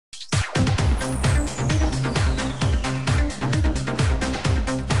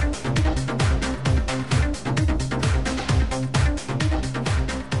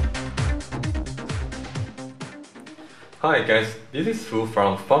Hi guys, this is Fu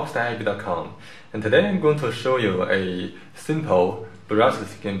from Foxtech.com, and today I'm going to show you a simple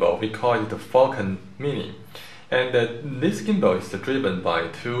brushless gimbal. We call it the Falcon Mini. And this gimbal is driven by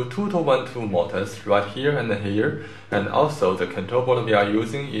two 2-to-1-2 motors right here and here, and also the control board we are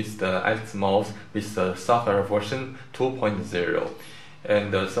using is the X mouse with the software version 2.0.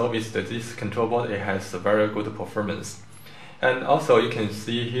 And so with this control board, it has a very good performance. And also you can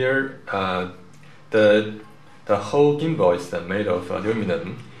see here the whole gimbal is made of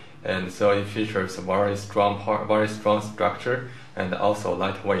aluminum, and so it features a very strong structure and also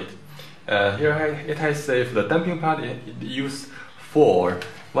lightweight. Here it has for the damping part, it uses 4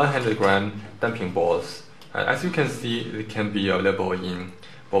 100-gram damping balls. As you can see, it can be available in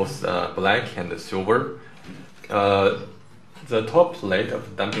both black and silver. The top plate of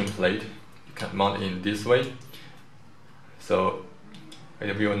the damping plate you can mount in this way, so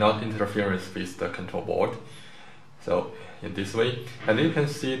it will not interfere with the control board. So in this way, and you can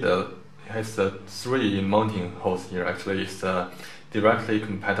see it has 3 mounting holes here. Actually, it's directly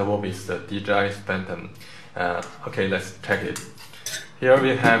compatible with the DJI Phantom. Okay, let's check it. Here we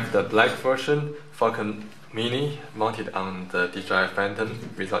have the black version Falcon Mini mounted on the DJI Phantom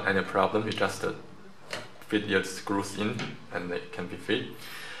without any problem. You just fit your screws in and it can be fit.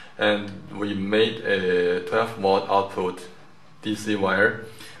 And we made a 12-volt output DC wire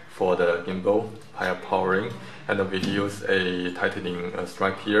for the gimbal higher powering, and we use a tightening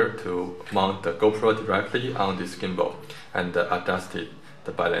strap here to mount the GoPro directly on this gimbal and adjust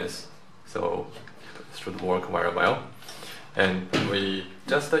the balance, so it should work very well. And we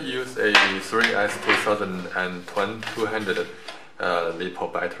just use a 3S 2020 200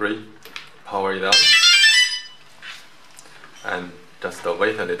 LiPo battery, power it on, and just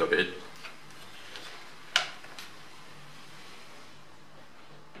wait a little bit.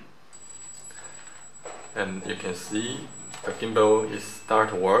 And you can see the gimbal is start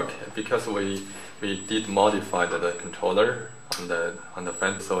to work because we did modify the controller on the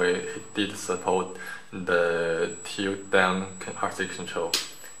fan, so it did support the tilt down RC control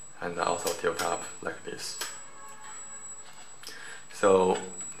and also tilt up like this. So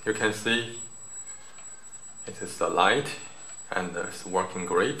you can see it is light and it's working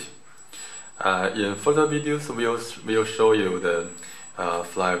great. In further videos, we'll show you the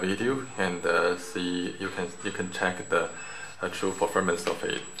fly video and see you can check the true performance of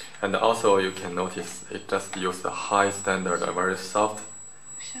it. And also you can notice it just used a high standard, very soft.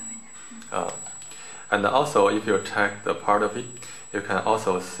 And also if you check the part of it, you can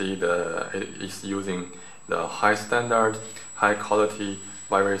also see it is using the high standard, high quality,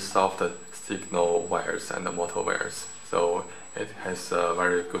 very soft signal wires and motor wires. So it has a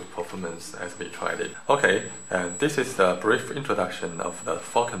very good performance as we tried it. Okay, and this is a brief introduction of the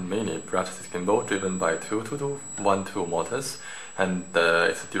Falcon Mini brushless gimbal driven by 2 2-to-1-2 motors, and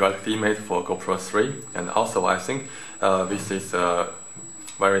it's directly made for GoPro 3. And also I think this is a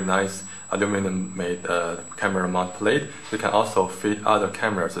very nice aluminum made camera mount plate. You can also fit other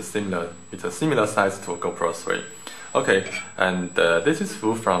cameras with a similar size to GoPro 3. Okay, and this is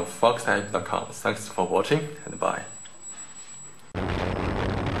Fu from Foxtech.com. Thanks for watching and bye.